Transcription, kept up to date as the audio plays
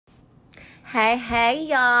Hey, hey,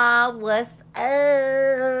 y'all. What's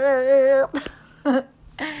up?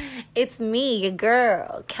 It's me, your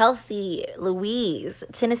girl, Kelsey Louise,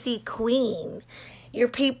 Tennessee Queen. I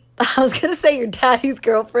was going to say your daddy's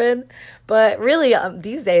girlfriend, but really,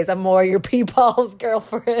 these days, I'm more your Peepaw's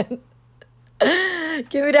girlfriend.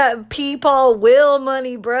 Give me that Peepaw Will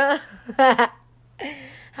money, bruh.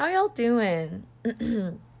 How y'all doing?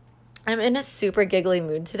 I'm in a super giggly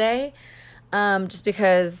mood today. Just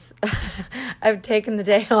because I've taken the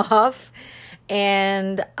day off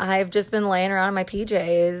and I've just been laying around in my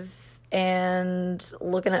PJs and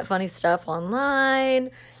looking at funny stuff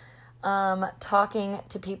online, talking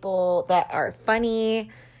to people that are funny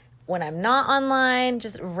when I'm not online,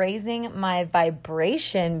 just raising my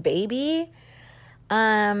vibration, baby.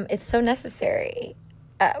 It's so necessary.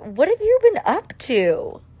 What have you been up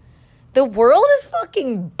to? The world is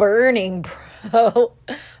fucking burning, bro.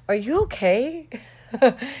 Are you okay?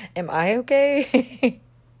 Am I okay?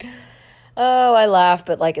 Oh, I laugh,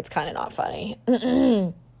 but it's kind of not funny.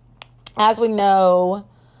 As we know,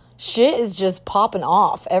 shit is just popping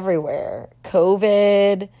off everywhere.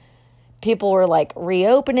 COVID, people were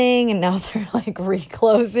reopening and now they're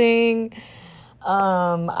reclosing.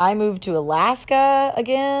 I moved to Alaska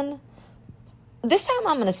again. This time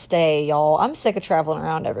I'm going to stay, y'all. I'm sick of traveling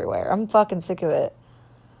around everywhere. I'm fucking sick of it.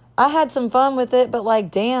 I had some fun with it,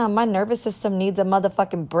 but damn, my nervous system needs a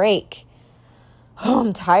motherfucking break. Oh,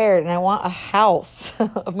 I'm tired and I want a house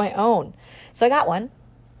of my own. So I got one.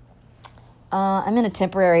 I'm in a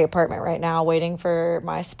temporary apartment right now waiting for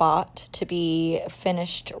my spot to be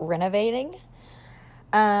finished renovating.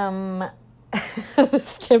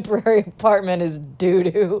 This temporary apartment is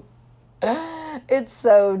doo-doo. It's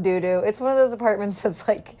so doo-doo. It's one of those apartments that's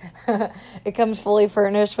it comes fully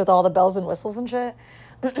furnished with all the bells and whistles and shit.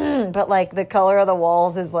 But the color of the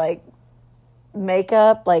walls is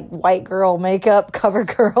makeup, white girl makeup, cover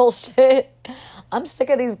girl shit. I'm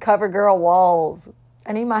sick of these cover girl walls.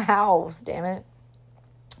 I need my house, damn it.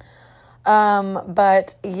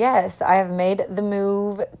 But yes, I have made the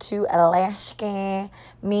move to Alaska.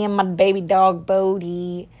 Me and my baby dog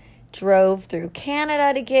Bodie drove through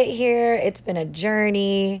Canada to get here. It's been a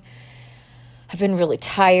journey. I've been really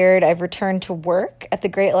tired. I've returned to work at the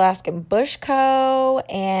Great Alaskan Bush Co.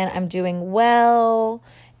 and I'm doing well.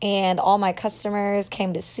 And all my customers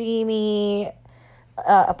came to see me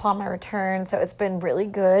upon my return. So it's been really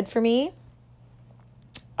good for me.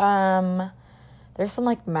 There's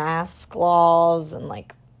some mask laws and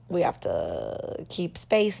we have to keep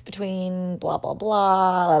space between blah, blah,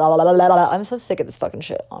 blah, blah, blah, blah, blah. I'm so sick of this fucking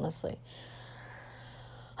shit, honestly.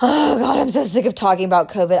 Oh, God, I'm so sick of talking about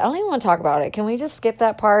COVID. I don't even want to talk about it. Can we just skip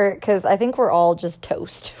that part? Because I think we're all just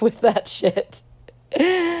toast with that shit.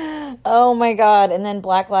 Oh, my God. And then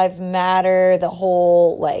Black Lives Matter, the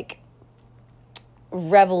whole,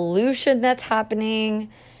 revolution that's happening.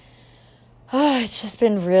 Oh, it's just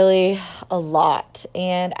been really a lot.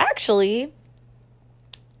 And actually, it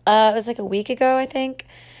was a week ago, I think,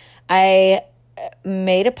 I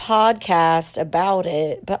made a podcast about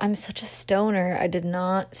it, but I'm such a stoner. I did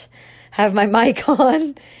not have my mic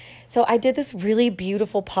on. So I did this really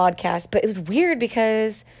beautiful podcast, but it was weird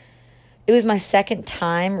because it was my second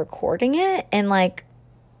time recording it and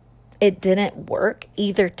it didn't work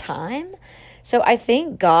either time. So I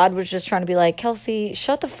think God was just trying to be Kelsey,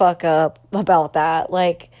 shut the fuck up about that.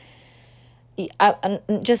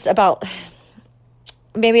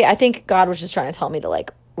 Maybe I think God was just trying to tell me to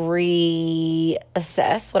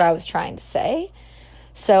reassess what I was trying to say.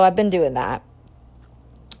 So I've been doing that.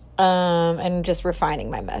 And just refining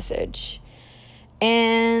my message.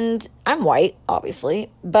 And I'm white, obviously,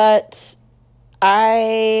 and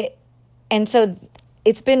so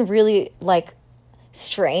it's been really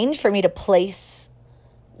strange for me to place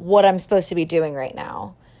what I'm supposed to be doing right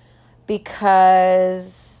now.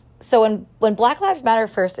 Because when Black Lives Matter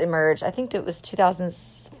first emerged, I think it was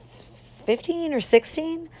 2015 or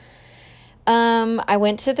 16. I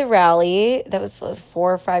went to the rally. That was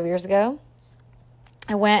 4 or 5 years ago.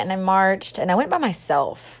 I went and I marched and I went by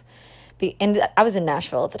myself. And I was in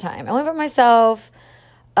Nashville at the time. I went by myself.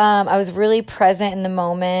 I was really present in the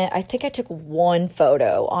moment. I think I took one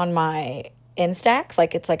photo on my Instax.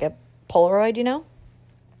 It's a Polaroid,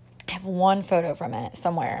 I have one photo from it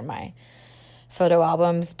somewhere in my photo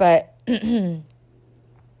albums. But,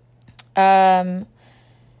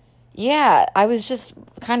 yeah, I was just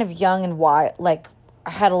kind of young and wild. I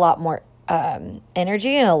had a lot more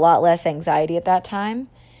energy and a lot less anxiety at that time.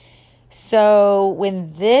 So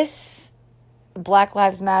when this Black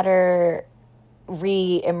Lives Matter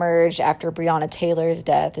re-emerged after Breonna Taylor's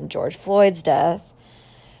death and George Floyd's death,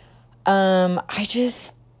 I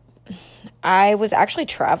just I was actually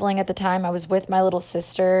traveling at the time. I was with my little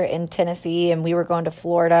sister in Tennessee, and we were going to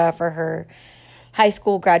Florida for her high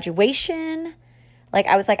school graduation. Like,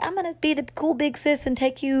 I was like, I'm going to be the cool big sis and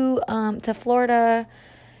take you to Florida,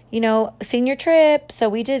 senior trip. So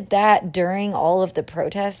we did that during all of the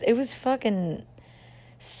protests. It was fucking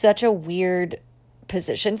such a weird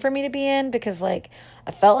position for me to be in because, like,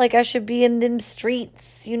 I felt like I should be in them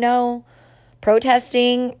streets,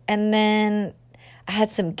 protesting. And then I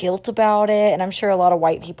had some guilt about it. And I'm sure a lot of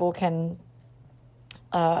white people can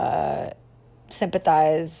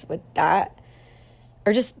sympathize with that,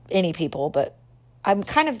 or just any people. But I'm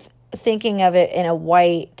kind of thinking of it in a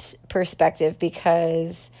white perspective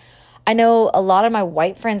because I know a lot of my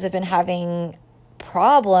white friends have been having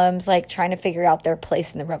problems, like, trying to figure out their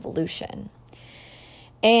place in the revolution.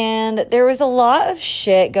 And there was a lot of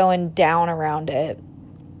shit going down around it.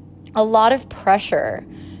 A lot of pressure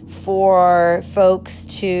for folks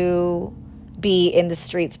to be in the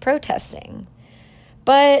streets protesting.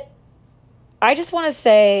 But I just want to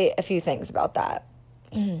say a few things about that.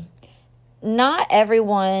 It's not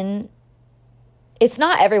everyone's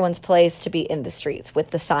place to be in the streets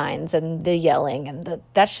with the signs and the yelling and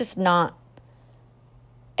that's just not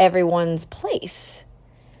everyone's place.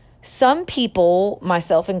 Some people,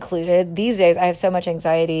 myself included, these days I have so much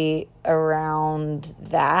anxiety around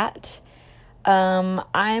that.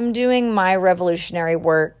 I'm doing my revolutionary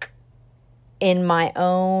work in my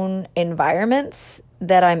own environments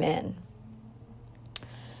that I'm in.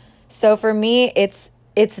 So for me, it's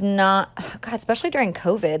not, God, especially during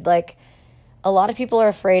COVID, like, a lot of people are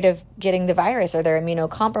afraid of getting the virus or they're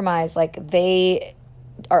immunocompromised. Like, they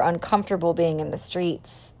are uncomfortable being in the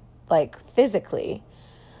streets, like, physically.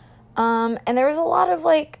 And there was a lot of,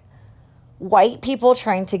 like, white people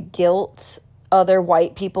trying to guilt other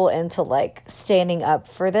white people into, like, standing up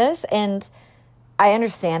for this. And I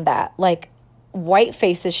understand that. Like, white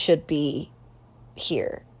faces should be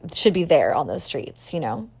here, should be there on those streets,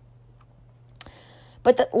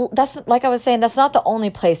 But that's, like I was saying, that's not the only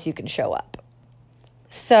place you can show up.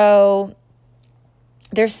 So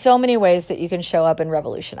there's so many ways that you can show up and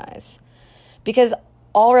revolutionize. Because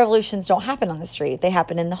all revolutions don't happen on the street. They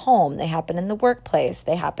happen in the home. They happen in the workplace.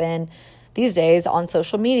 They happen these days on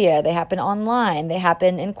social media. They happen online. They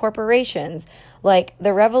happen in corporations. Like,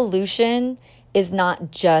 the revolution is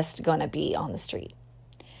not just going to be on the street.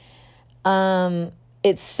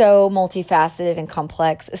 It's so multifaceted and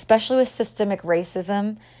complex, especially with systemic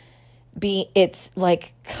racism. It's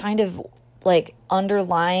like kind of like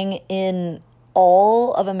underlying in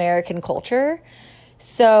all of American culture.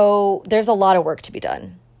 So there's a lot of work to be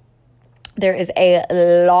done. There is a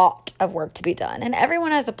lot of work to be done, and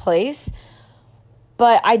everyone has a place.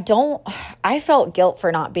 But I felt guilt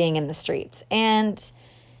for not being in the streets. And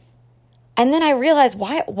then I realized,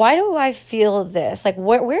 why do I feel this? Like,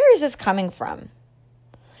 where is this coming from?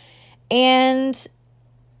 And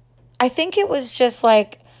I think it was just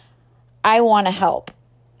like, I want to help.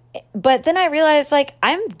 But then I realized, like,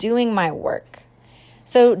 I'm doing my work.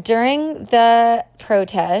 So during the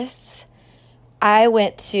protests, I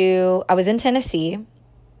was in Tennessee,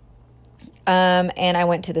 and I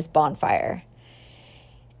went to this bonfire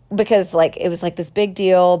because, like, it was like this big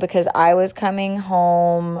deal because I was coming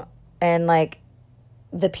home and, like,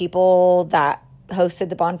 the people that hosted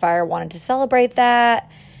the bonfire wanted to celebrate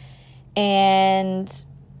that. And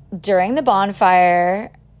during the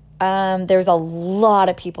bonfire, there was a lot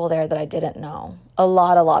of people there that I didn't know. A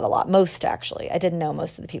lot. Most, actually. I didn't know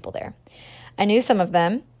most of the people there. I knew some of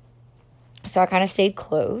them, so I kind of stayed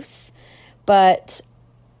close. But,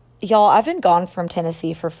 y'all, I've been gone from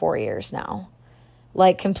Tennessee for 4 years now.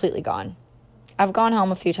 Like, completely gone. I've gone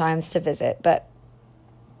home a few times to visit, but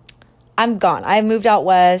I'm gone. I moved out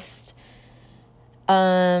west,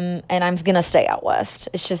 and I'm going to stay out west.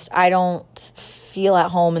 It's just I don't feel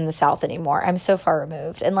at home in the South anymore. I'm so far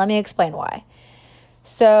removed, and let me explain why.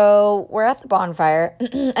 So we're at the bonfire,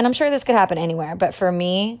 and I'm sure this could happen anywhere, but for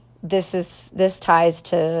me, this ties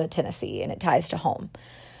to Tennessee, and it ties to home.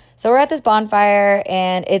 So we're at this bonfire,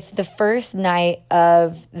 and it's the first night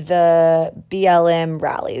of the BLM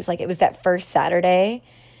rallies. Like, it was that first Saturday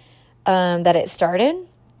that it started.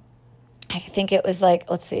 I think it was like,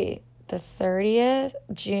 let's see, the 30th,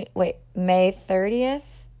 May 30th.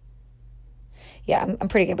 Yeah, I'm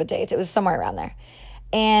pretty good with dates. It was somewhere around there.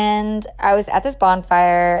 And I was at this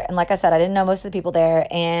bonfire, and like I said, I didn't know most of the people there,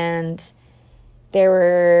 and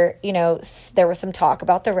there was some talk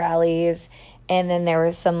about the rallies, and then there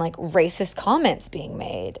was some, like, racist comments being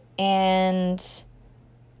made. And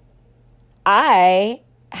I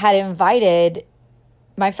invited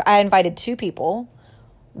two people.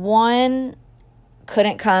 One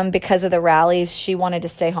couldn't come because of the rallies. She wanted to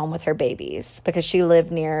stay home with her babies because she lived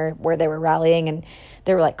near where they were rallying, and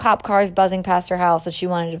there were like cop cars buzzing past her house, and she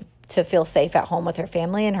wanted to feel safe at home with her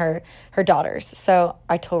family and her daughters. So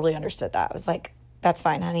I totally understood that. I was like, that's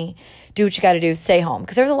fine, honey. Do what you got to do. Stay home.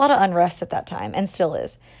 Because there was a lot of unrest at that time, and still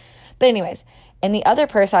is. But anyways, and the other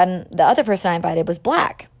person I invited was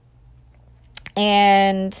Black.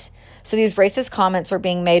 And so these racist comments were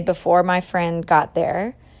being made before my friend got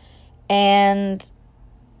there. And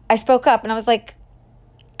I spoke up and I was like,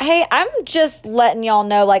 hey, I'm just letting y'all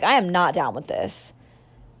know, like, I am not down with this.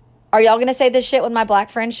 Are y'all going to say this shit when my Black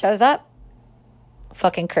friend shows up?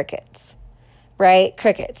 Fucking crickets. Right?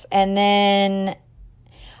 Crickets. And then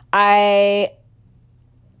I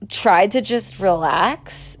tried to just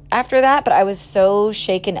relax after that, but I was so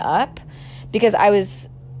shaken up because I was,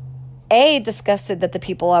 A, disgusted that the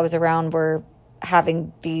people I was around were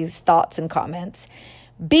having these thoughts and comments.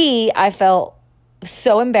 B, I felt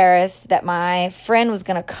so embarrassed that my friend was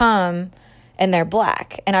going to come and they're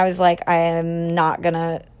Black. And I was like, I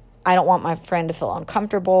don't want my friend to feel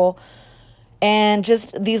uncomfortable. And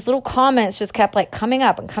just these little comments just kept like coming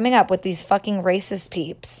up with these fucking racist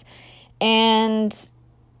peeps. And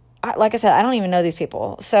like I said, I don't even know these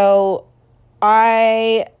people. So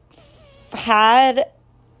I had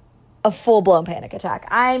a full-blown panic attack.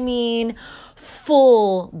 I mean,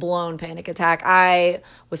 full-blown panic attack. I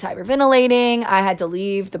was hyperventilating. I had to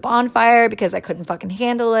leave the bonfire because I couldn't fucking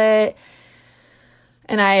handle it.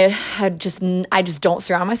 And I just don't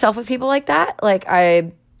surround myself with people like that. Like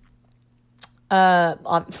I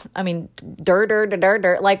mean,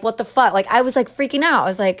 dirt. Like, what the fuck? Like, I was like freaking out. I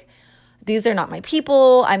was like, these are not my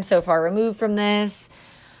people. I'm so far removed from this.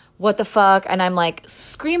 What the fuck? And I'm like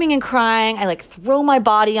screaming and crying. I like throw my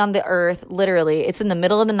body on the earth. Literally, it's in the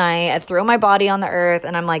middle of the night. I throw my body on the earth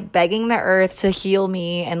and I'm like begging the earth to heal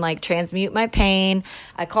me and like transmute my pain.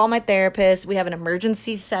 I call my therapist. We have an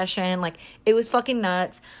emergency session. Like, it was fucking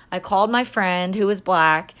nuts. I called my friend who was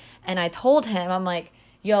Black and I told him, I'm like,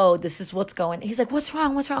 yo, this is what's going. He's like, what's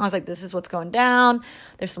wrong? I was like, this is what's going down.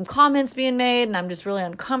 There's some comments being made and I'm just really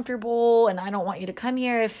uncomfortable and I don't want you to come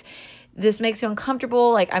here if this makes you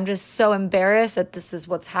uncomfortable. Like, I'm just so embarrassed that this is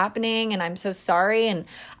what's happening and I'm so sorry and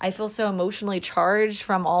I feel so emotionally charged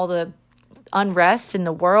from all the unrest in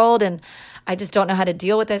the world and I just don't know how to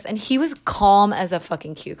deal with this. And he was calm as a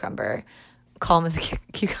fucking cucumber. Calm as a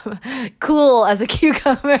cucumber. Cool as a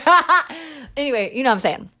cucumber. Anyway, you know what I'm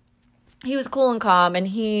saying. He was cool and calm, and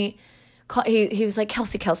he was like,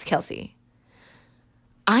 Kelsey,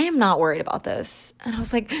 I am not worried about this. And I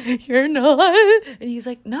was like, you're not? And he's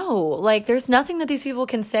like, no, like, there's nothing that these people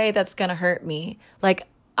can say that's going to hurt me. Like,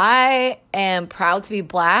 I am proud to be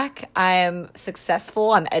Black. I am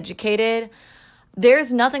successful. I'm educated.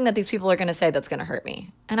 There's nothing that these people are going to say that's going to hurt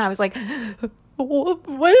me. And I was like,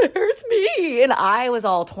 what hurts me? And I was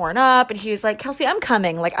all torn up, and he was like, Kelsey, I'm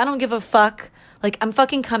coming. Like, I don't give a fuck. Like, I'm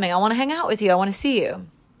fucking coming. I want to hang out with you. I want to see you.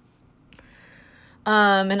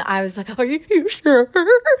 And I was like, are you sure?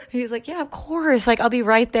 He's like, yeah, of course. Like, I'll be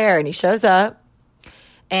right there. And he shows up.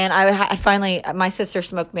 And I finally, my sister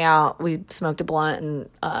smoked me out. We smoked a blunt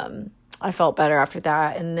and I felt better after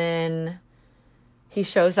that. And then he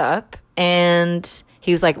shows up and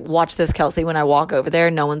he was like, watch this, Kelsey. When I walk over there,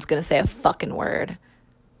 no one's going to say a fucking word.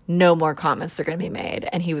 No more comments are going to be made.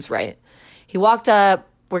 And he was right. He walked up.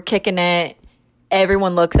 We're kicking it.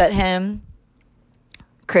 Everyone looks at him.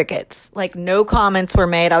 Crickets. Like, no comments were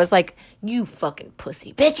made. I was like, you fucking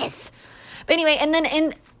pussy bitches. But anyway,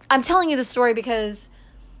 and I'm telling you this story because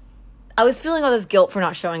I was feeling all this guilt for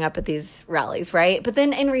not showing up at these rallies, right? But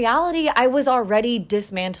then in reality, I was already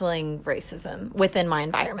dismantling racism within my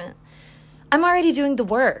environment. I'm already doing the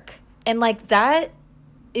work. And like, that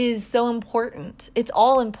is so important. It's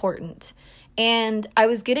all important. And I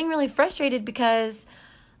was getting really frustrated because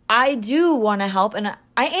I do want to help and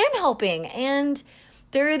I am helping. And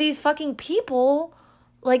there are these fucking people,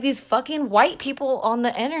 like these fucking white people on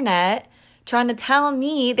the internet trying to tell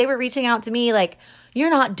me, they were reaching out to me like, you're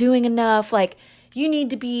not doing enough. Like, you need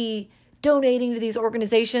to be donating to these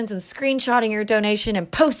organizations and screenshotting your donation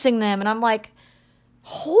and posting them. And I'm like,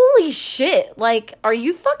 holy shit. Like, are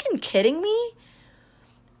you fucking kidding me?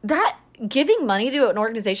 That giving money to an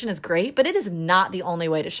organization is great, but it is not the only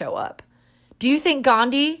way to show up. Do you think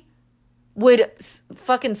Gandhi would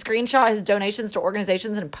fucking screenshot his donations to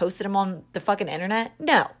organizations and posted them on the fucking internet?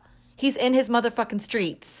 No. He's in his motherfucking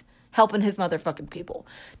streets helping his motherfucking people.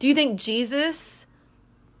 Do you think Jesus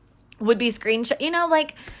would be screenshot? You know,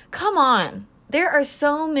 like, come on. There are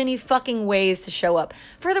so many fucking ways to show up.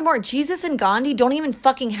 Furthermore, Jesus and Gandhi don't even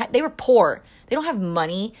fucking they were poor. They don't have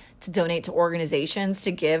money to donate to organizations,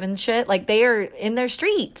 to give and shit. Like, they are in their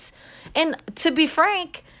streets. And to be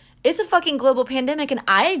frank, it's a fucking global pandemic, and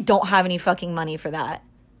I don't have any fucking money for that.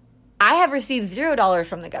 I have received $0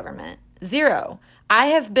 from the government. Zero. I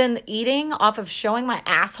have been eating off of showing my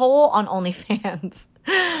asshole on OnlyFans.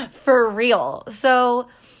 For real. So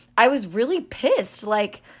I was really pissed.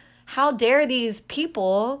 Like, how dare these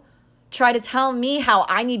people try to tell me how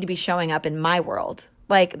I need to be showing up in my world?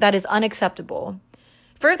 Like, that is unacceptable.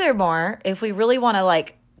 Furthermore, if we really want to,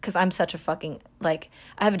 like, because I'm such a fucking, like,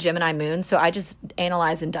 I have a Gemini moon, so I just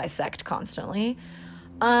analyze and dissect constantly,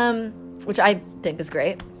 which I think is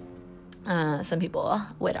great. Some people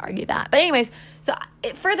would argue that. But anyways, so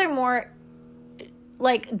furthermore,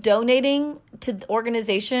 like, donating to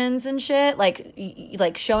organizations and shit,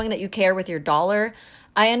 like showing that you care with your dollar,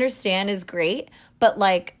 I understand is great, but,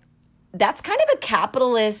 like, that's kind of a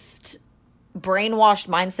capitalist brainwashed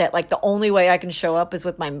mindset. Like, the only way I can show up is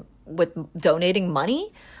with donating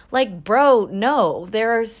money. Like, bro, no,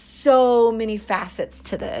 there are so many facets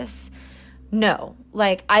to this. No,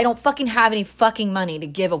 like, I don't fucking have any fucking money to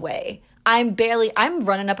give away. I'm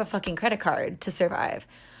running up a fucking credit card to survive.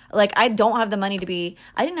 Like, I didn't have the money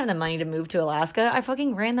to move to Alaska. I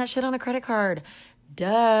fucking ran that shit on a credit card.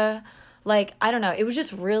 Duh. Like, I don't know. It was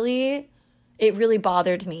just it really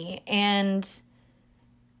bothered me. And,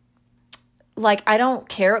 like, I don't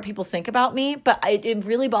care what people think about me, but it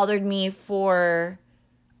really bothered me for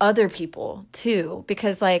other people too.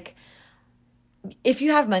 Because, like, if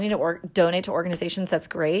you have money to donate to organizations, that's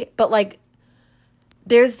great. But, like,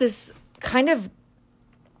 there's this kind of,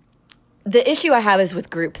 the issue I have is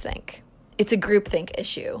with groupthink. It's a groupthink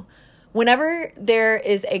issue. Whenever there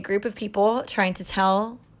is a group of people trying to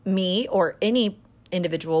tell me or any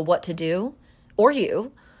individual what to do, or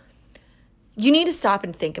you need to stop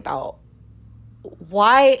and think about,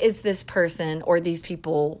 why is this person or these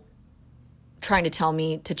people trying to tell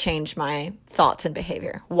me to change my thoughts and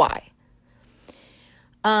behavior? Why?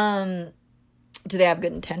 Do they have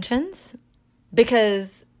good intentions?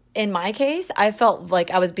 Because in my case, I felt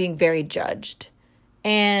like I was being very judged,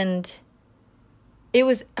 and it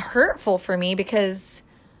was hurtful for me because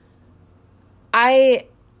I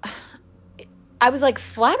was, like,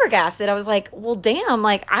 flabbergasted. I was like, well, damn,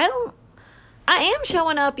 like, I am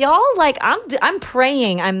showing up, y'all. Like, I'm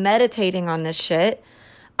praying, I'm meditating on this shit.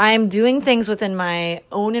 I'm doing things within my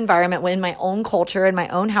own environment, within my own culture, in my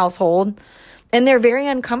own household, and they're very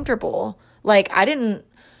uncomfortable. Like,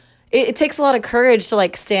 it takes a lot of courage to,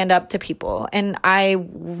 like, stand up to people, and I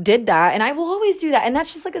did that, and I will always do that. And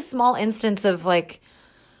that's just, like, a small instance of, like,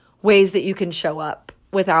 ways that you can show up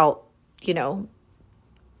without, you know,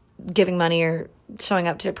 giving money or showing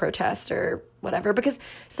up to a protest or whatever. Because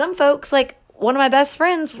some folks, like, one of my best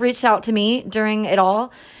friends reached out to me during it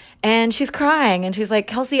all, and she's crying, and she's like,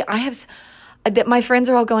 Kelsey, my friends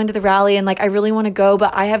are all going to the rally, and, like, I really want to go,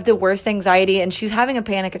 but I have the worst anxiety, and she's having a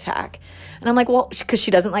panic attack. And I'm like, well, because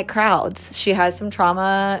she doesn't like crowds. She has some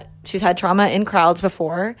trauma. She's had trauma in crowds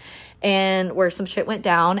before, and where some shit went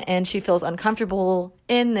down, and she feels uncomfortable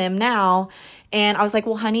in them now. And I was like,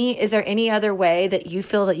 well, honey, is there any other way that you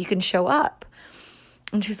feel that you can show up?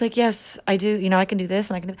 And she's like, yes, I do. You know, I can do this,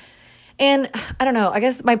 and I can do that. And I don't know. I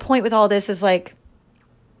guess my point with all this is, like,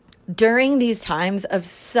 during these times of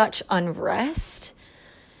such unrest,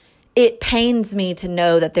 it pains me to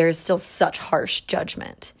know that there is still such harsh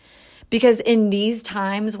judgment. Because in these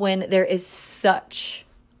times when there is such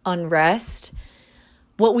unrest,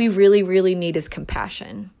 what we really, really need is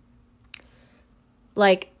compassion.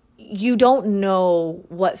 Like, you don't know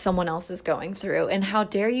what someone else is going through, and how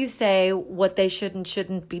dare you say what they should and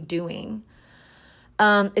shouldn't be doing.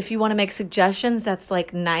 If you want to make suggestions, that's,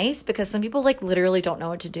 like, nice, because some people, like, literally don't know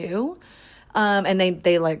what to do. And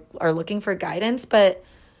they like are looking for guidance. But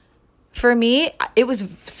for me, it was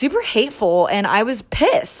super hateful, and I was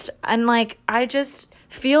pissed. And, like, I just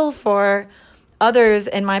feel for others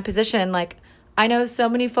in my position. Like, I know so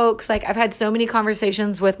many folks, like, I've had so many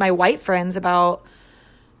conversations with my white friends about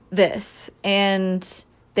this, and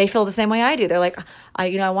they feel the same way I do. They're like,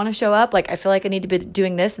 I want to show up. Like, I feel like I need to be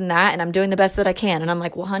doing this and that, and I'm doing the best that I can. And I'm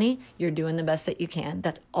like, well, honey, you're doing the best that you can.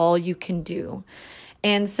 That's all you can do.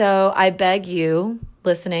 And so I beg you,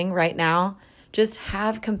 listening right now, just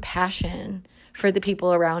have compassion for the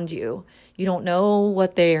people around you. You don't know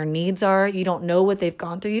what their needs are. You don't know what they've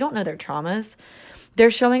gone through. You don't know their traumas. They're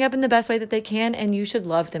showing up in the best way that they can, and you should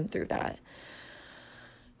love them through that.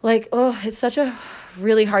 Like, oh, it's such a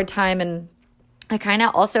really hard time. And I kind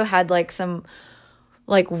of also had, like, some,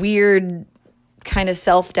 like, weird kind of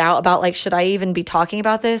self-doubt about, like, should I even be talking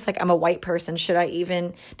about this? Like, I'm a white person.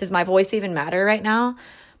 Does my voice even matter right now?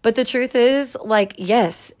 But the truth is, like,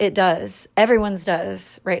 yes, it does. Everyone's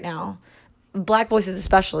does right now. Black voices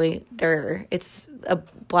especially, it's a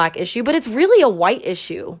Black issue, but it's really a white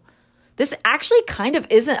issue. This actually kind of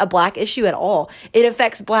isn't a Black issue at all. It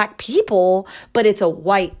affects Black people, but it's a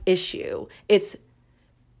white issue. It's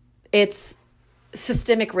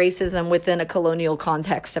systemic racism within a colonial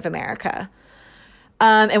context of America.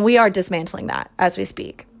 And we are dismantling that as we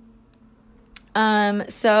speak.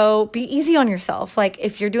 So be easy on yourself. Like,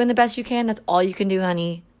 if you're doing the best you can, that's all you can do,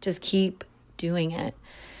 honey. Just keep doing it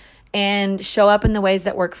and show up in the ways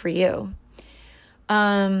that work for you.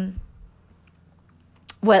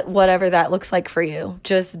 Whatever that looks like for you,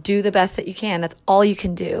 just do the best that you can. That's all you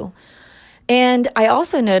can do. And I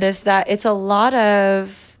also noticed that it's a lot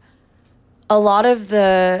of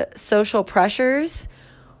the social pressures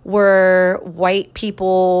were white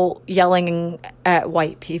people yelling at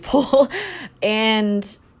white people.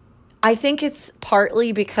 And I think it's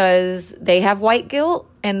partly because they have white guilt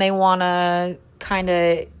and they want to kind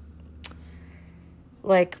of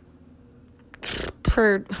like,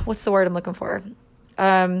 what's the word I'm looking for?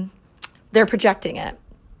 They're projecting it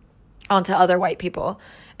onto other white people.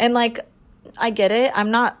 And like, I get it. I'm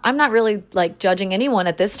not really like judging anyone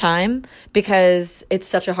at this time because it's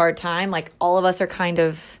such a hard time. Like, all of us are kind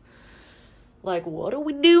of like, what are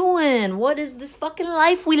we doing? What is this fucking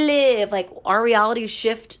life we live? Like, our realities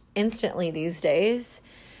shift instantly these days.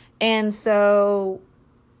 And so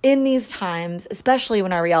in these times, especially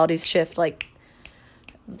when our realities shift, like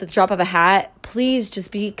the drop of a hat, please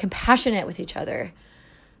just be compassionate with each other.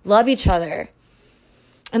 Love each other.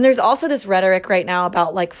 And there's also this rhetoric right now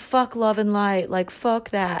about like, fuck love and light, like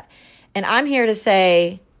fuck that. And I'm here to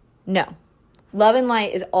say, no. Love and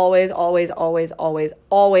light is always, always, always, always,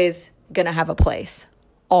 always gonna have a place.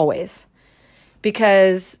 Always.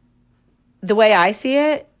 Because the way I see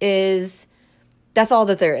it is, that's all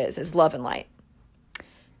that there is love and light.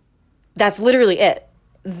 That's literally it.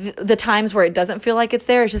 The times where it doesn't feel like it's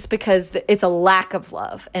there is just because it's a lack of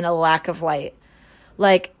love and a lack of light.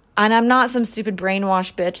 Like, and I'm not some stupid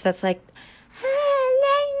brainwashed bitch that's like,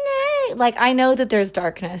 like, I know that there's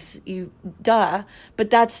darkness, but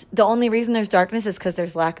that's the only reason there's darkness is because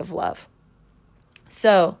there's lack of love.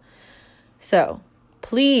 So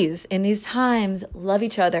please, in these times, love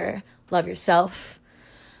each other, love yourself,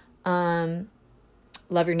 love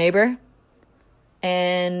your neighbor,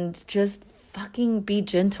 and just fucking be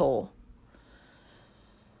gentle.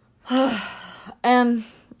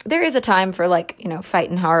 There is a time for, like, you know,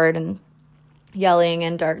 fighting hard and yelling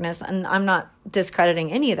and darkness, and I'm not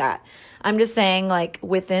discrediting any of that. I'm just saying, like,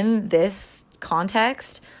 within this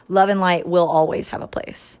context, love and light will always have a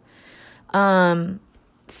place.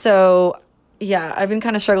 So yeah, I've been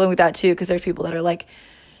kind of struggling with that too, because there's people that are like,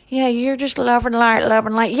 yeah, you're just love and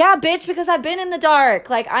light. Yeah, bitch, because I've been in the dark.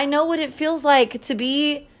 Like, I know what it feels like to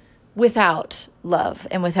be without love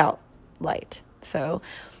and without light. So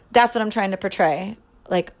that's what I'm trying to portray,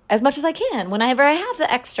 like, as much as I can. Whenever I have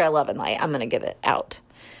the extra love and light, I'm going to give it out.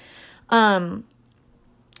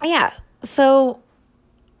 Yeah. So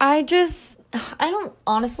I don't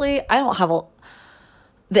have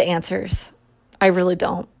the answers. I really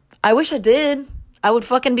don't. I wish I did. I would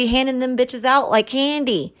fucking be handing them bitches out like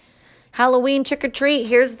candy. Halloween trick or treat.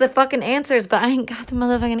 Here's the fucking answers, but I ain't got the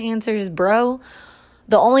motherfucking answers, bro.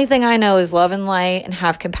 The only thing I know is love and light and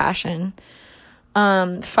have compassion.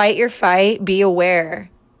 Fight your fight, be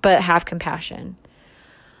aware, but have compassion.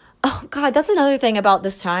 Oh God, that's another thing about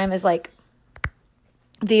this time is, like,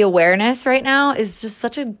 the awareness right now is just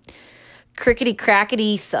such a crickety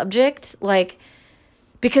crackety subject. Like,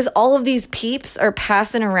 because all of these peeps are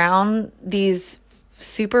passing around these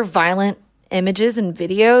super violent images and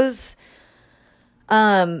videos.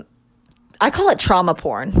 I call it trauma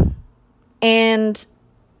porn. And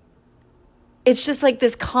it's just like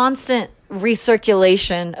this constant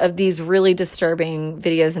recirculation of these really disturbing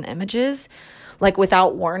videos and images, like,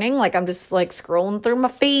 without warning. Like, I'm just, like, scrolling through my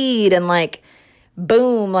feed and, like,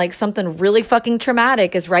 boom, like, something really fucking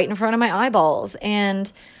traumatic is right in front of my eyeballs.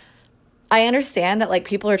 And I understand that, like,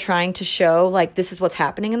 people are trying to show, like, this is what's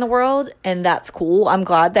happening in the world, and that's cool. I'm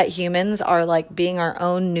glad that humans are, like, being our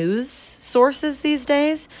own news sources these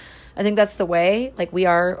days. I think that's the way. Like, we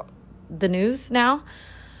are the news now.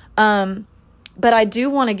 But I do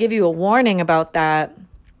want to give you a warning about that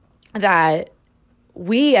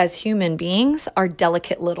we as human beings are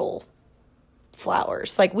delicate little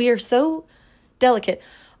flowers. Like, we are so delicate.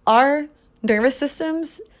 Our nervous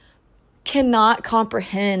systems cannot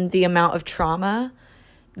comprehend the amount of trauma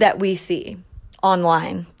that we see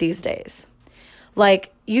online these days.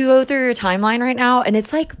 Like, you go through your timeline right now and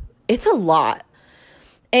it's like, it's a lot.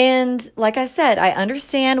 And like I said, I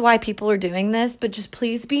understand why people are doing this, but just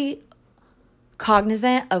please be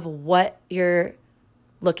cognizant of what you're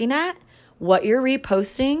looking at, what you're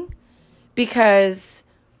reposting, because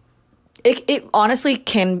it honestly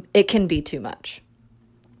can be too much.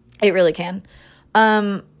 It really can.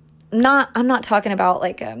 I'm not talking about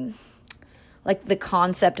like the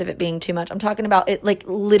concept of it being too much. I'm talking about it like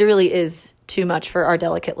literally is too much for our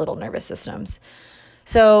delicate little nervous systems.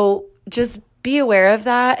 So just be aware of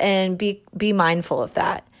that and be mindful of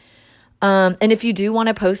that. And if you do want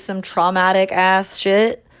to post some traumatic ass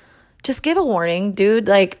shit, just give a warning, dude.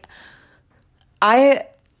 Like I've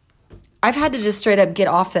had to just straight up get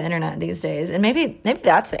off the internet these days. And maybe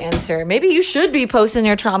that's the answer. Maybe you should be posting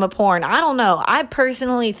your trauma porn. I don't know. I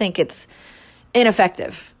personally think it's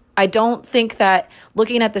ineffective. I don't think that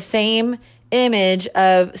looking at the same image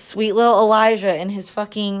of sweet little Elijah in his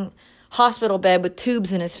fucking hospital bed with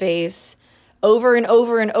tubes in his face over and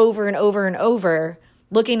over and over and over and over,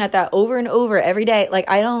 looking at that over and over every day, like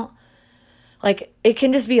it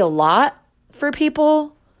can just be a lot for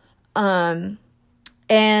people.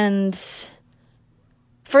 And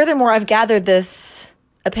furthermore, I've gathered this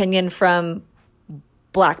opinion from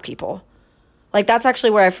Black people. Like, that's actually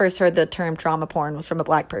where I first heard the term trauma porn, was from a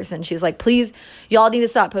Black person. She's like, please, y'all need to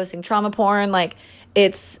stop posting trauma porn. Like,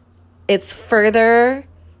 it's further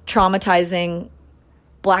traumatizing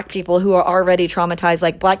Black people who are already traumatized.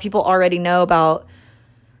 Like, Black people already know about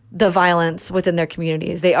the violence within their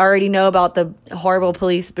communities. They already know about the horrible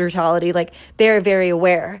police brutality. Like, they're very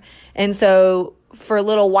aware. And so for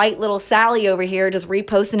little Sally over here just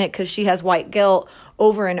reposting it because she has white guilt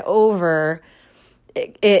over and over,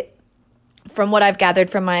 it from what I've gathered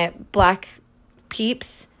from my Black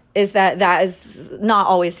peeps, is that is not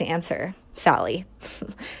always the answer, Sally.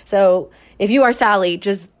 So if you are Sally,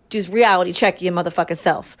 just reality check your motherfucking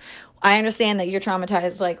self. I understand that you're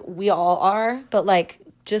traumatized like we all are, but like,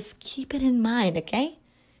 just keep it in mind, okay?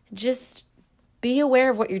 Just be aware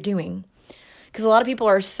of what you're doing. Because a lot of people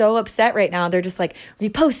are so upset right now. They're just like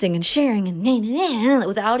reposting and sharing and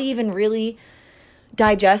without even really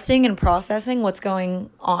digesting and processing what's going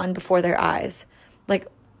on before their eyes. Like,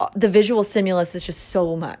 the visual stimulus is just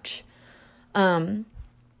so much. So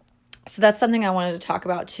that's something I wanted to talk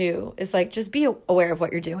about too, is like, just be aware of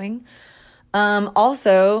what you're doing.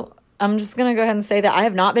 Also, I'm just going to go ahead and say that I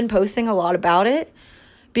have not been posting a lot about it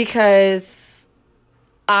because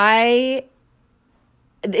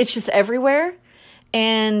it's just everywhere.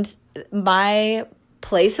 And my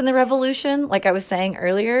place in the revolution, like I was saying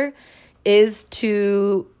earlier, is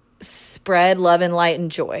to spread love and light and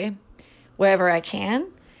joy wherever I can.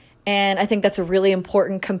 And I think that's a really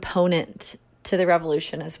important component to the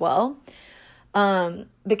revolution as well.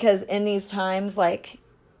 Because in these times, like,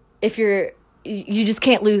 if you just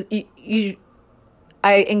can't lose,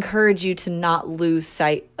 I encourage you to not lose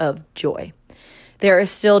sight of joy. There are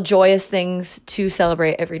still joyous things to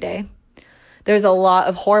celebrate every day. There's a lot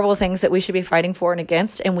of horrible things that we should be fighting for and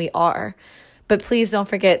against, and we are. But please don't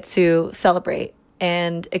forget to celebrate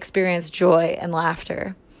and experience joy and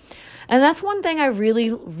laughter. And that's one thing I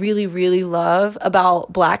really, really, really love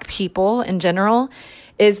about Black people in general,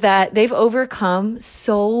 is that they've overcome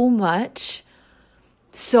so much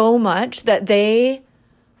that they,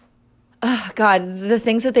 oh God, the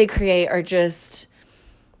things that they create are just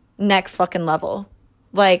next fucking level.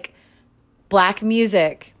 Like, Black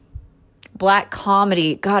music, Black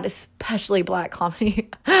comedy, God, especially Black comedy.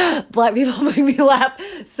 Black people make me laugh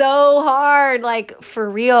so hard, like, for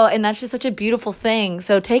real. And that's just such a beautiful thing.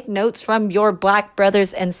 So take notes from your Black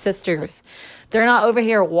brothers and sisters. They're not over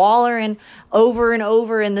here wallowing over and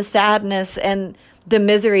over in the sadness and the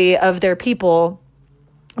misery of their people.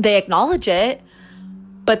 They acknowledge it,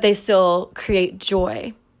 but they still create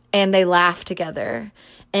joy, and they laugh together,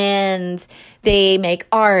 and they make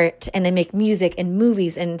art, and they make music and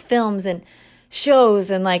movies and films and shows,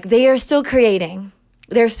 and like, they are still creating.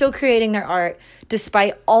 They're still creating their art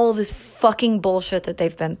despite all of this fucking bullshit that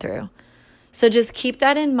they've been through. So just keep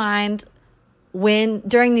that in mind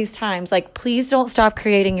during these times. Like, please don't stop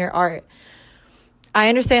creating your art. I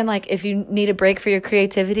understand, like, if you need a break for your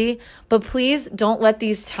creativity, but please don't let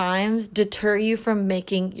these times deter you from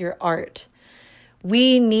making your art.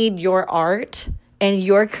 We need your art and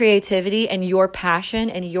your creativity and your passion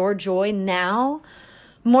and your joy now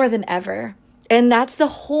more than ever. And that's the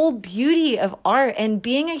whole beauty of art and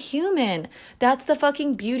being a human. That's the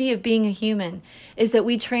fucking beauty of being a human, is that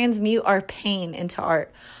we transmute our pain into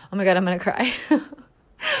art. Oh my God, I'm going to cry.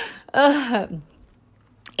 I'm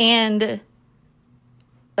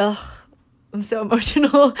so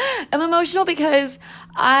emotional. I'm emotional because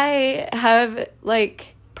I have,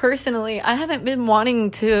 like, personally, I haven't been wanting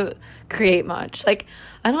to create much. Like,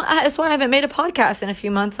 that's why I haven't made a podcast in a few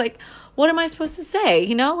months. Like, what am I supposed to say?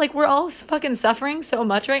 You know, like, we're all fucking suffering so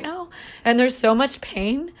much right now, and there's so much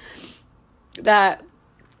pain that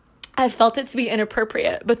I felt it to be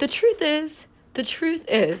inappropriate. But the truth is,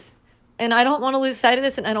 and I don't want to lose sight of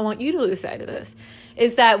this, and I don't want you to lose sight of this,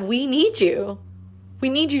 is that we need you. We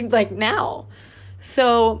need you, like, now.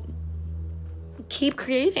 So keep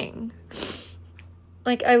creating.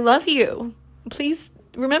 Like, I love you. Please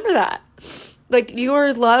remember that. Like,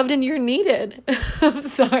 you're loved and you're needed. I'm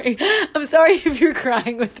sorry if you're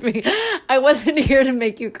crying with me. I wasn't here to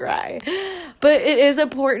make you cry. But it is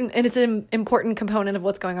important, and it's an important component of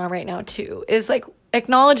what's going on right now too, is like,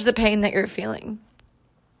 acknowledge the pain that you're feeling.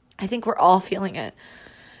 I think we're all feeling it.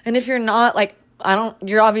 And if you're not, like,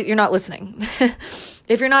 you're not listening.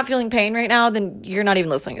 If you're not feeling pain right now, then you're not even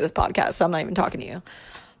listening to this podcast, so I'm not even talking to you.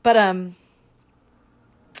 But,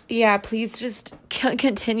 yeah, please just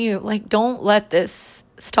continue. Like, don't let this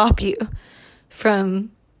stop you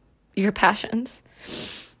from your passions.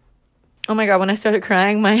 Oh my God, when I started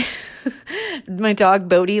crying, my dog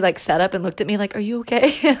Bodhi, like, sat up and looked at me like, are you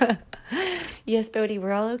okay? Yes, Bodhi,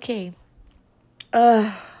 we're all okay.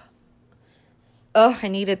 I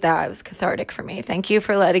needed that. It was cathartic for me. Thank you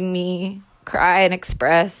for letting me cry and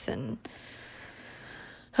express. And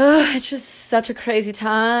it's just such a crazy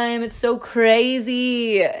time. It's so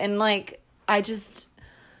crazy. And like, I just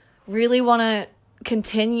really want to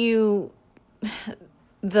continue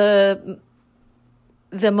the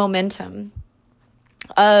momentum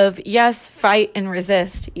of, yes, fight and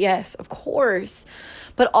resist. Yes, of course.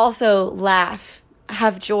 But also laugh,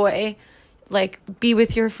 have joy, like, be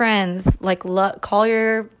with your friends, like, call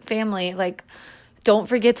your family, like, don't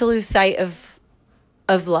forget to lose sight of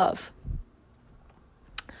love.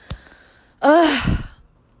 That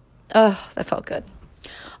felt good.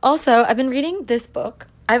 Also, I've been reading this book.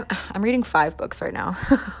 I'm reading 5 books right now.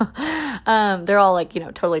 They're all, like, you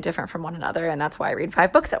know, totally different from one another, and that's why I read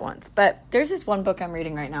 5 books at once. But there's this one book I'm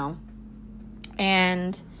reading right now,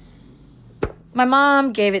 and my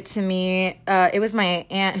mom gave it to me. It was my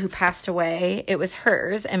aunt who passed away. It was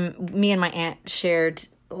hers, and me and my aunt shared,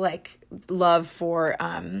 like, love for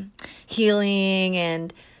healing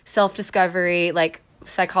and self-discovery, like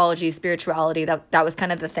psychology, spirituality. That was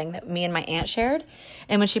kind of the thing that me and my aunt shared.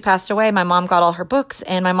 And when she passed away, my mom got all her books,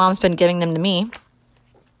 and my mom's been giving them to me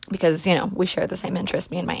because, you know, we share the same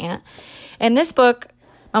interest, me and my aunt. And this book,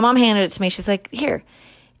 my mom handed it to me. She's like, here.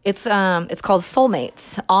 It's called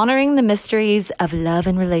Soulmates, Honoring the Mysteries of Love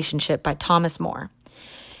and Relationship by Thomas More.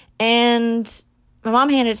 And my mom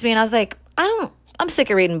handed it to me, and I was like, I'm sick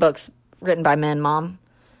of reading books written by men, Mom.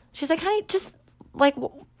 She's like, honey, just, like,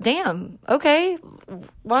 damn, okay,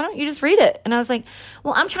 why don't you just read it? And I was like,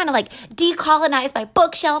 well, I'm trying to, like, decolonize my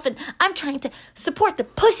bookshelf, and I'm trying to support the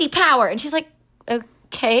pussy power. And she's like,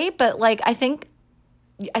 okay, but, like, I think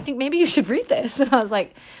maybe you should read this. And I was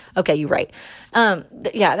like, okay, you're right.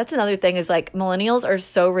 Yeah, that's another thing, is like, millennials are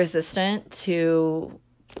so resistant to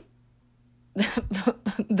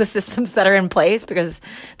the systems that are in place because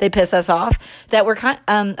they piss us off, that we're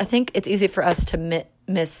I think it's easy for us to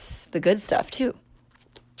miss the good stuff too.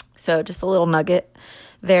 So just a little nugget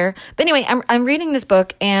there. But anyway, I'm reading this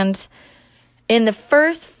book, and in the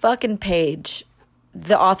first fucking page,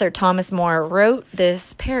 the author Thomas More wrote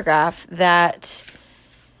this paragraph that,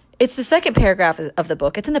 it's the second paragraph of the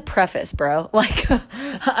book. It's in the preface, bro. Like,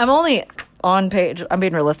 I'm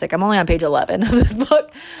being realistic. I'm only on page 11 of this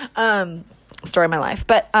book. Story of my life.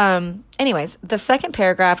 But anyways, the second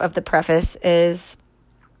paragraph of the preface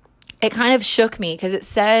it kind of shook me, because it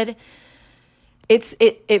said,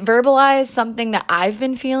 it verbalized something that I've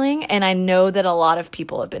been feeling, and I know that a lot of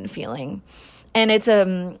people have been feeling. And it's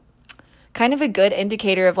kind of a good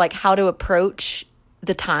indicator of, like, how to approach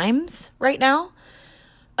the times right now.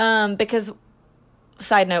 Because,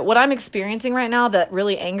 side note, what I'm experiencing right now that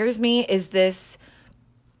really angers me is this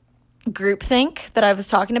groupthink that I was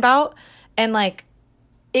talking about. And, like,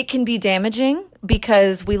 it can be damaging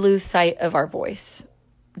because we lose sight of our voice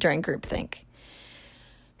during groupthink.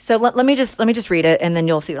 So let me just read it, and then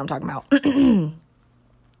you'll see what I'm talking about.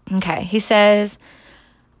 Okay. He says,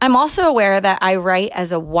 I'm also aware that I write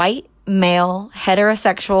as a white, male,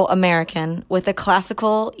 heterosexual American with a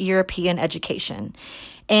classical European education,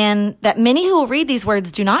 and that many who will read these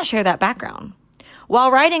words do not share that background. While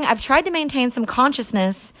writing, I've tried to maintain some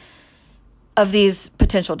consciousness of these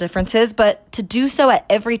potential differences, but to do so at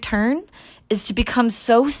every turn is to become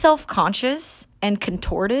so self-conscious and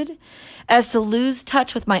contorted as to lose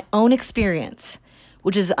touch with my own experience,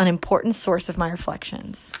 which is an important source of my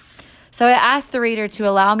reflections. So I ask the reader to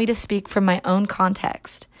allow me to speak from my own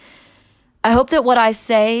context, I hope that what I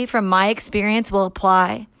say from my experience will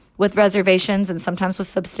apply with reservations and sometimes with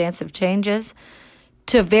substantive changes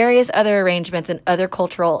to various other arrangements in other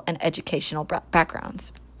cultural and educational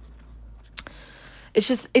backgrounds. It's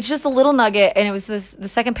just a little nugget, and it was the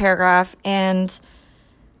second paragraph, and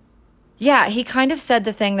yeah, he kind of said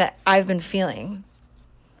the thing that I've been feeling.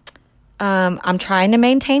 I'm trying to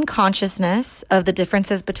maintain consciousness of the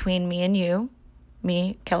differences between me and you,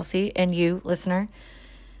 me, Kelsey, and you, listener.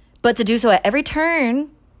 But to do so at every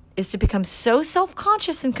turn is to become so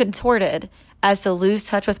self-conscious and contorted as to lose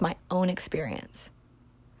touch with my own experience.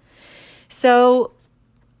 So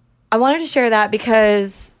I wanted to share that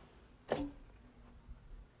because,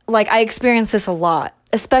 like, I experience this a lot.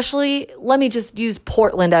 Especially, let me just use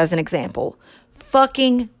Portland as an example.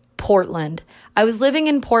 Fucking Portland. I was living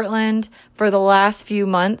in Portland for the last few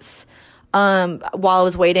months while I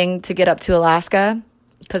was waiting to get up to Alaska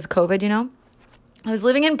because of COVID, you know. I was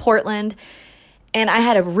living in Portland, and I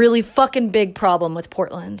had a really fucking big problem with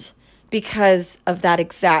Portland because of that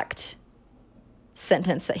exact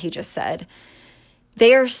sentence that he just said.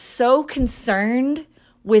 They are so concerned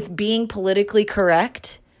with being politically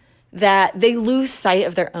correct that they lose sight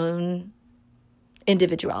of their own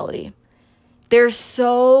individuality. They're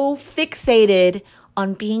so fixated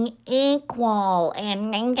on being equal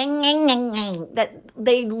and that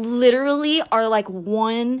they literally are like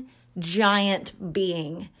one giant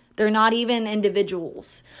being. They're not even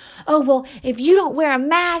individuals. Oh, well, if you don't wear a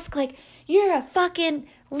mask, like, you're a fucking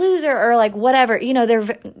loser, or like whatever. You know,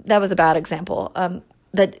 that was a bad example.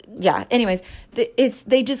 Anyways,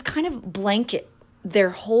 they just kind of blanket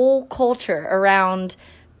their whole culture around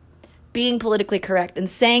being politically correct and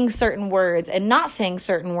saying certain words and not saying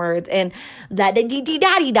certain words and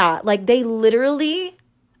da-da-dee-dee-da-dee-da. Like, they literally,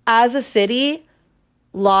 as a city,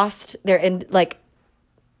 lost their,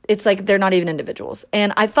 it's like they're not even individuals.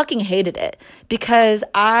 And I fucking hated it because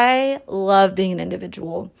I love being an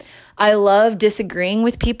individual. I love disagreeing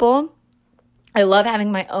with people. I love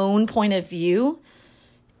having my own point of view.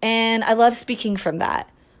 And I love speaking from that.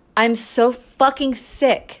 I'm so fucking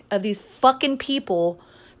sick of these fucking people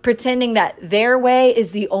pretending that their way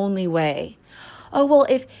is the only way. Oh, well,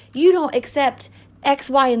 if you don't accept X,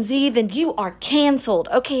 Y, and Z, then you are canceled.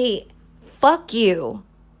 Okay, fuck you.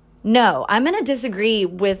 No, I'm going to disagree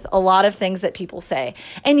with a lot of things that people say.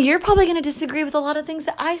 And you're probably going to disagree with a lot of things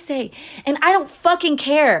that I say. And I don't fucking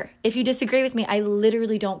care if you disagree with me. I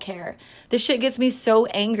literally don't care. This shit gets me so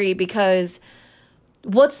angry because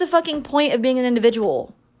what's the fucking point of being an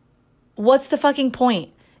individual? What's the fucking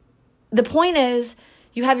point? The point is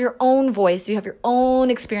you have your own voice, you have your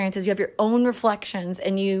own experiences, you have your own reflections,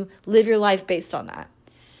 and you live your life based on that.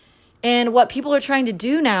 And what people are trying to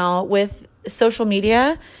do now with social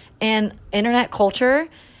media and internet culture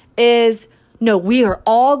is, no, we are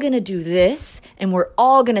all going to do this, and we're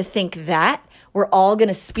all going to think that. We're all going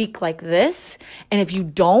to speak like this. And if you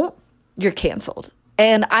don't, you're canceled.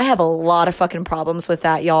 And I have a lot of fucking problems with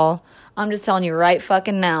that, y'all. I'm just telling you right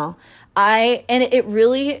fucking now. And it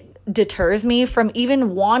really deters me from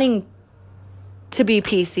even wanting to be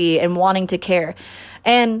PC and wanting to care.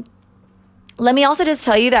 And let me also just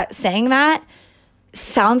tell you that saying that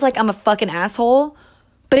sounds like I'm a fucking asshole,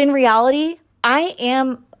 but in reality, I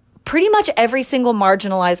am pretty much every single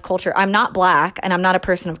marginalized culture. I'm not black and I'm not a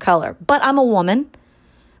person of color, but I'm a woman.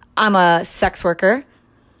 I'm a sex worker.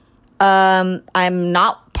 I'm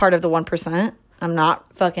not part of the 1%. I'm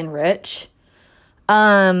not fucking rich.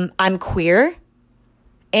 I'm queer,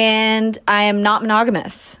 and I am not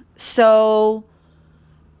monogamous. So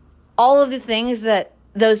all of the things that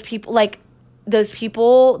those people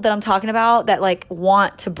that I'm talking about that like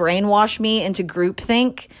want to brainwash me into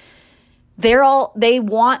groupthink, they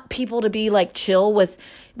want people to be like chill with,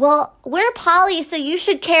 well, we're poly, so you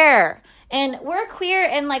should care. And we're queer,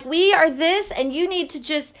 and like we are this, and you need to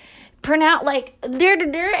just pronounce like and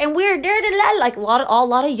we're like a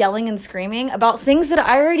lot of yelling and screaming about things that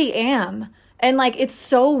I already am. And like it's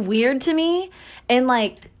so weird to me, and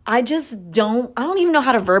like I don't even know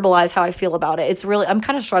how to verbalize how I feel about it. It's really, I'm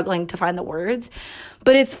kind of struggling to find the words,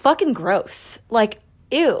 but it's fucking gross. Like,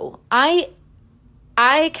 ew. I,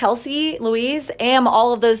 Kelsey Louise, am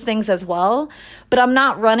all of those things as well, but I'm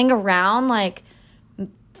not running around like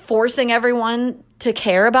forcing everyone to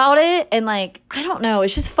care about it. And like, I don't know,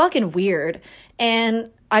 it's just fucking weird.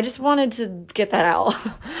 And I just wanted to get that out.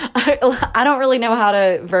 I don't really know how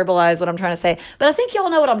to verbalize what I'm trying to say, but I think y'all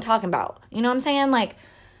know what I'm talking about. You know what I'm saying? Like,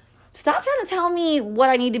 stop trying to tell me what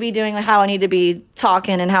I need to be doing, like how I need to be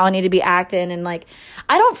talking and how I need to be acting. And like,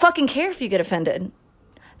 I don't fucking care if you get offended.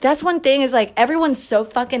 That's one thing is like, everyone's so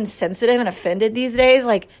fucking sensitive and offended these days.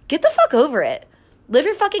 Like, get the fuck over it. Live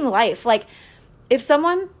your fucking life. Like, if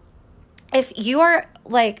you are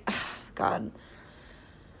like, God,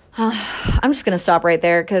 I'm just going to stop right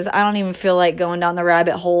there because I don't even feel like going down the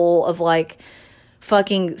rabbit hole of like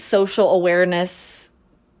fucking social awareness,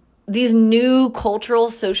 these new cultural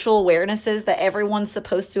social awarenesses that everyone's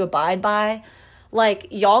supposed to abide by. Like,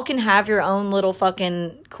 y'all can have your own little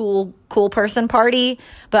fucking cool person party,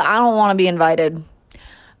 but I don't want to be invited.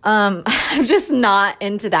 I'm just not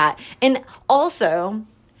into that. And also,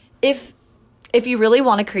 if you really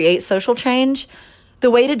want to create social change, the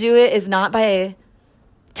way to do it is not by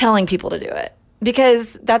telling people to do it,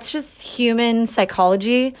 because that's just human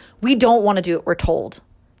psychology. We don't want to do what we're told.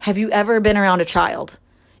 Have you ever been around a child?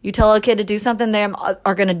 You tell a kid to do something, they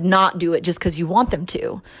are going to not do it just because you want them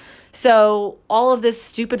to. So all of this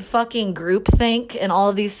stupid fucking groupthink and all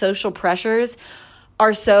of these social pressures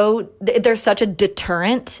they're such a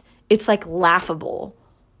deterrent. It's like laughable.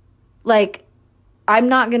 Like, I'm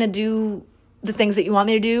not going to do the things that you want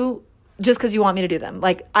me to do just because you want me to do them.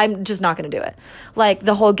 Like, I'm just not going to do it. Like,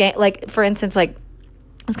 the whole game, like, for instance, like,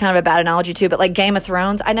 it's kind of a bad analogy too, but like Game of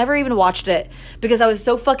Thrones, I never even watched it because I was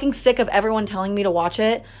so fucking sick of everyone telling me to watch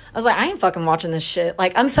it. I was like, I ain't fucking watching this shit.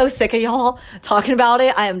 Like, I'm so sick of y'all talking about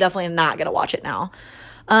it. I am definitely not going to watch it now.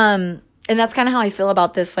 And that's kind of how I feel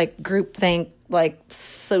about this, like, groupthink, like,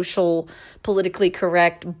 social, politically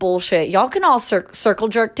correct bullshit. Y'all can all circle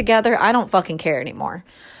jerk together. I don't fucking care anymore.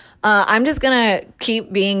 I'm just going to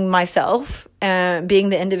keep being myself and being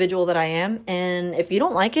the individual that I am. And if you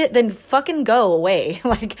don't like it, then fucking go away.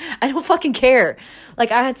 Like, I don't fucking care.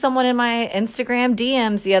 Like, I had someone in my Instagram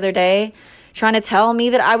DMs the other day trying to tell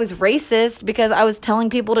me that I was racist because I was telling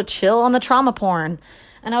people to chill on the trauma porn.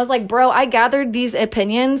 And I was like, bro, I gathered these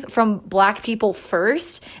opinions from Black people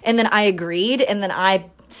first, and then I agreed, and then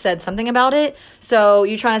I said something about it. So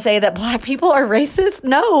you trying to say that Black people are racist?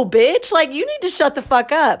 No, bitch. Like, you need to shut the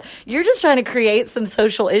fuck up. You're just trying to create some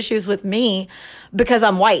social issues with me because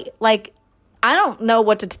I'm white. Like, I don't know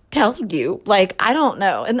what to tell you. Like, I don't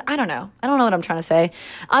know. And I don't know what I'm trying to say.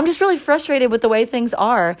 I'm just really frustrated with the way things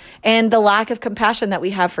are and the lack of compassion that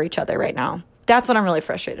we have for each other right now. That's what I'm really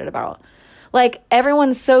frustrated about. Like,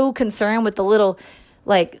 everyone's so concerned with the little,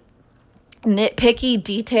 like, nitpicky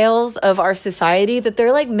details of our society that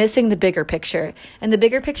they're, like, missing the bigger picture. And the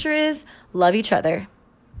bigger picture is love each other.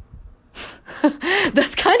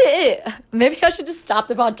 That's kind of it. Maybe I should just stop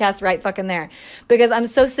the podcast right fucking there because I'm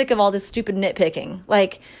so sick of all this stupid nitpicking.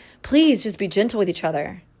 Like, please just be gentle with each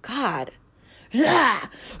other. God. Okay,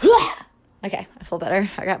 I feel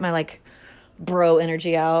better. I got my, like, bro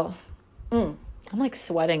energy out. I'm like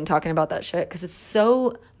sweating talking about that shit because it's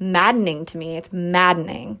so maddening to me. It's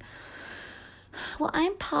maddening. Well,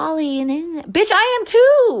 I'm poly, and bitch, I am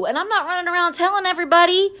too. And I'm not running around telling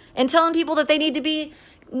everybody and telling people that they need to be,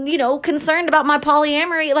 you know, concerned about my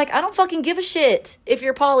polyamory. Like, I don't fucking give a shit if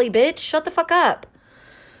you're poly, bitch. Shut the fuck up.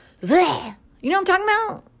 Blech. You know what I'm talking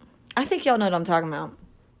about? I think y'all know what I'm talking about.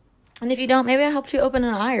 And if you don't, maybe I helped you open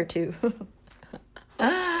an eye or two.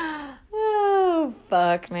 Oh,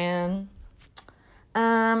 fuck, man.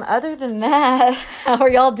 Other than that, how are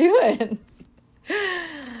y'all doing?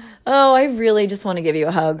 Oh, I really just want to give you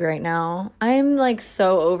a hug right now. I'm like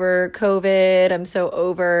so over COVID. I'm so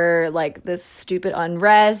over like this stupid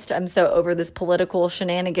unrest. I'm so over this political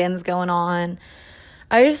shenanigans going on.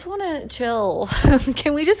 I just want to chill.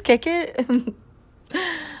 Can we just kick it?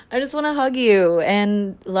 I just want to hug you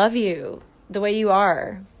and love you the way you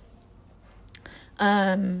are.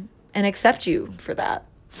 And accept you for that.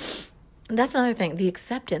 And that's another thing, the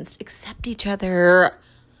acceptance. Accept each other.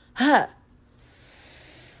 Huh.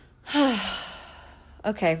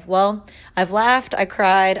 Okay, well, I've laughed, I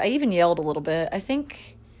cried, I even yelled a little bit. I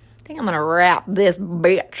think I'm gonna wrap this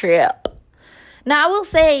bitch up. Now, I will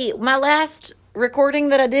say, my last recording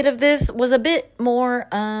that I did of this was a bit more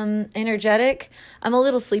energetic. I'm a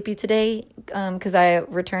little sleepy today because I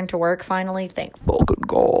returned to work finally. Thank fucking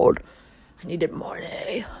God. I needed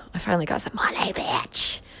money. I finally got some money,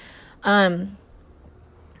 bitch.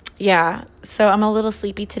 Yeah, so I'm a little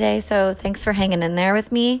sleepy today, so thanks for hanging in there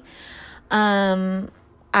with me.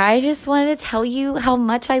 I just wanted to tell you how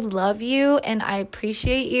much I love you and I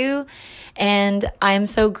appreciate you, and I'm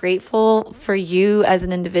so grateful for you as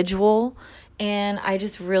an individual, and I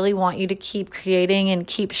just really want you to keep creating and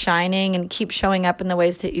keep shining and keep showing up in the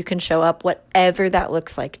ways that you can show up, whatever that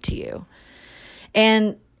looks like to you.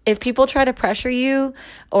 And if people try to pressure you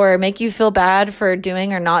or make you feel bad for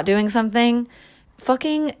doing or not doing something,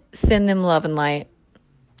 fucking send them love and light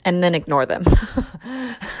and then ignore them.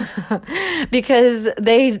 Because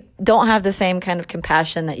they don't have the same kind of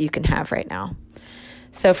compassion that you can have right now.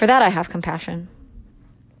 So for that, I have compassion.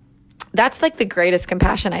 that's like the greatest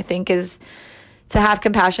compassion, I think, is to have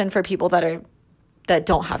compassion for people that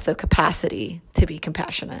don't have the capacity to be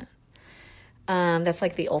compassionate. That's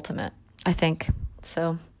like the ultimate, I think.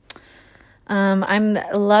 So I'm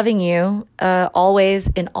loving you always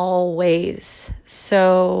in all ways.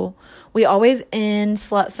 So we always end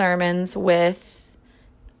slut sermons with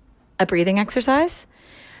a breathing exercise.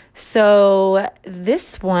 So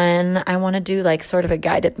this one, I want to do like sort of a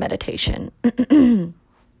guided meditation.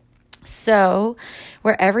 So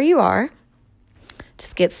wherever you are,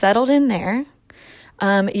 just get settled in there.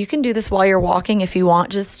 You can do this while you're walking if you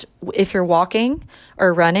want. Just if you're walking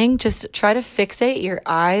or running, just try to fixate your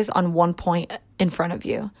eyes on one point in front of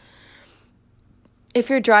you. If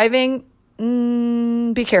you're driving,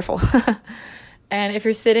 be careful. And if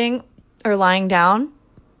you're sitting or lying down,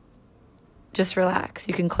 just relax.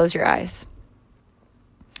 You can close your eyes.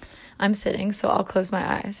 I'm sitting, so I'll close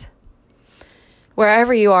my eyes.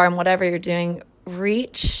 Wherever you are and whatever you're doing,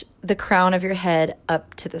 reach the crown of your head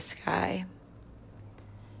up to the sky.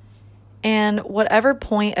 And whatever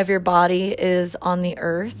point of your body is on the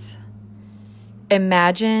earth,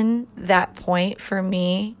 imagine that point. For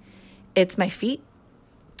me, it's my feet.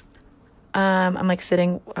 I'm like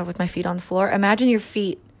sitting with my feet on the floor. Imagine your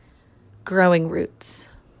feet growing roots.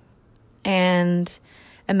 And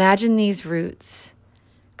imagine these roots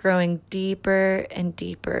growing deeper and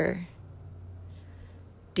deeper,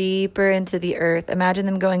 deeper into the earth. Imagine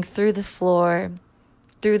them going through the floor,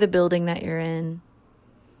 through the building that you're in,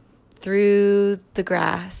 through the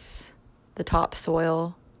grass, the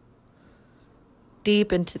topsoil,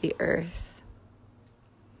 deep into the earth.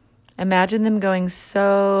 Imagine them going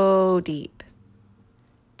so deep,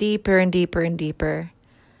 deeper and deeper and deeper,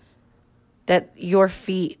 that your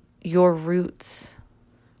feet, your roots,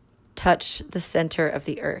 touch the center of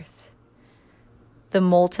the earth. The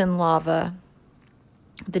molten lava,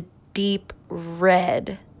 the deep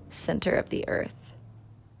red center of the earth.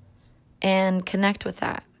 And connect with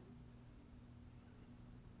that.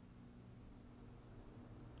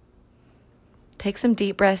 Take some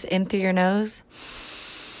deep breaths in through your nose,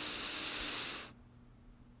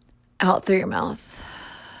 out through your mouth.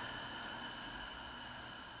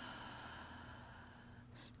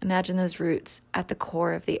 Imagine those roots at the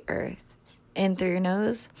core of the earth. In through your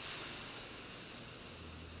nose.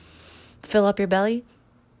 Fill up your belly.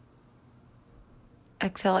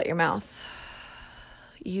 Exhale out your mouth.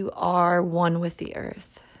 You are one with the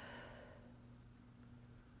earth.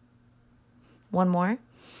 One more.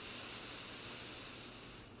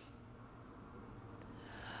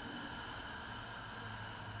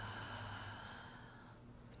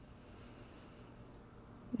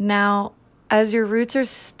 Now, as your roots are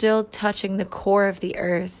still touching the core of the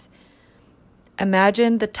earth,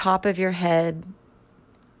 imagine the top of your head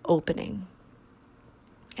opening.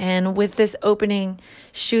 And with this opening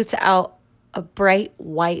shoots out a bright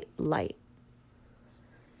white light.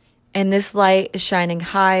 And this light is shining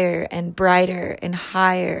higher and brighter and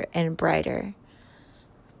higher and brighter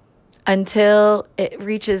until it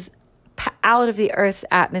reaches out of the earth's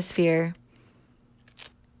atmosphere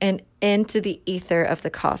and into the ether of the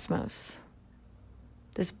cosmos.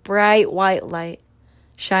 This bright white light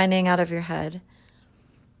shining out of your head,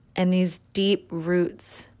 and these deep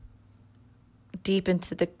roots deep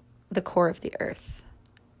into the core of the earth.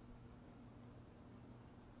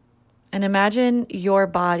 And imagine your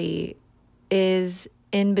body is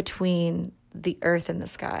in between the earth and the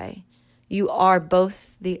sky. You are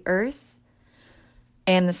both the earth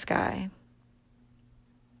and the sky.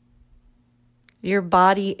 Your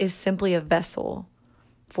body is simply a vessel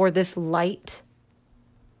for this light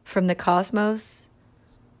from the cosmos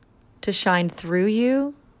to shine through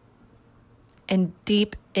you and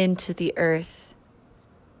deep into the earth.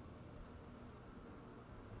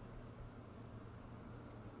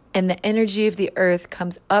 And the energy of the earth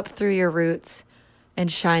comes up through your roots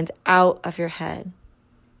and shines out of your head.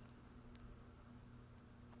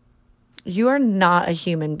 You are not a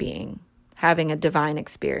human being having a divine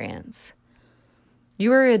experience.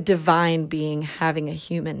 You are a divine being having a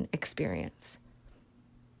human experience.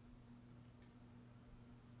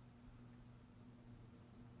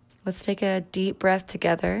 Let's take a deep breath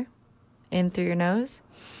together, in through your nose.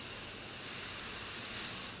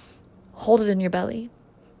 Hold it in your belly.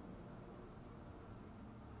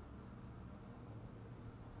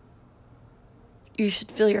 You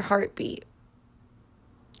should feel your heartbeat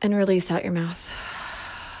and release out your mouth.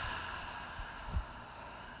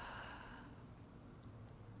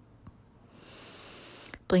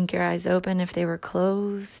 Blink your eyes open if they were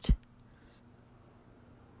closed.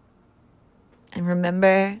 And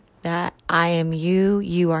remember that I am you,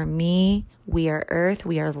 you are me, we are earth,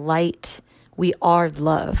 we are light, we are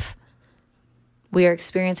love. We are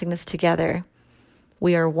experiencing this together.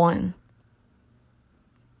 We are one.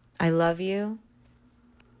 I love you.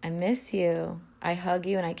 I miss you. I hug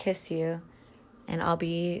you and I kiss you. And I'll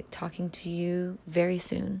be talking to you very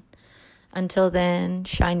soon. Until then,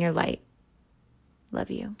 shine your light.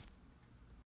 Love you.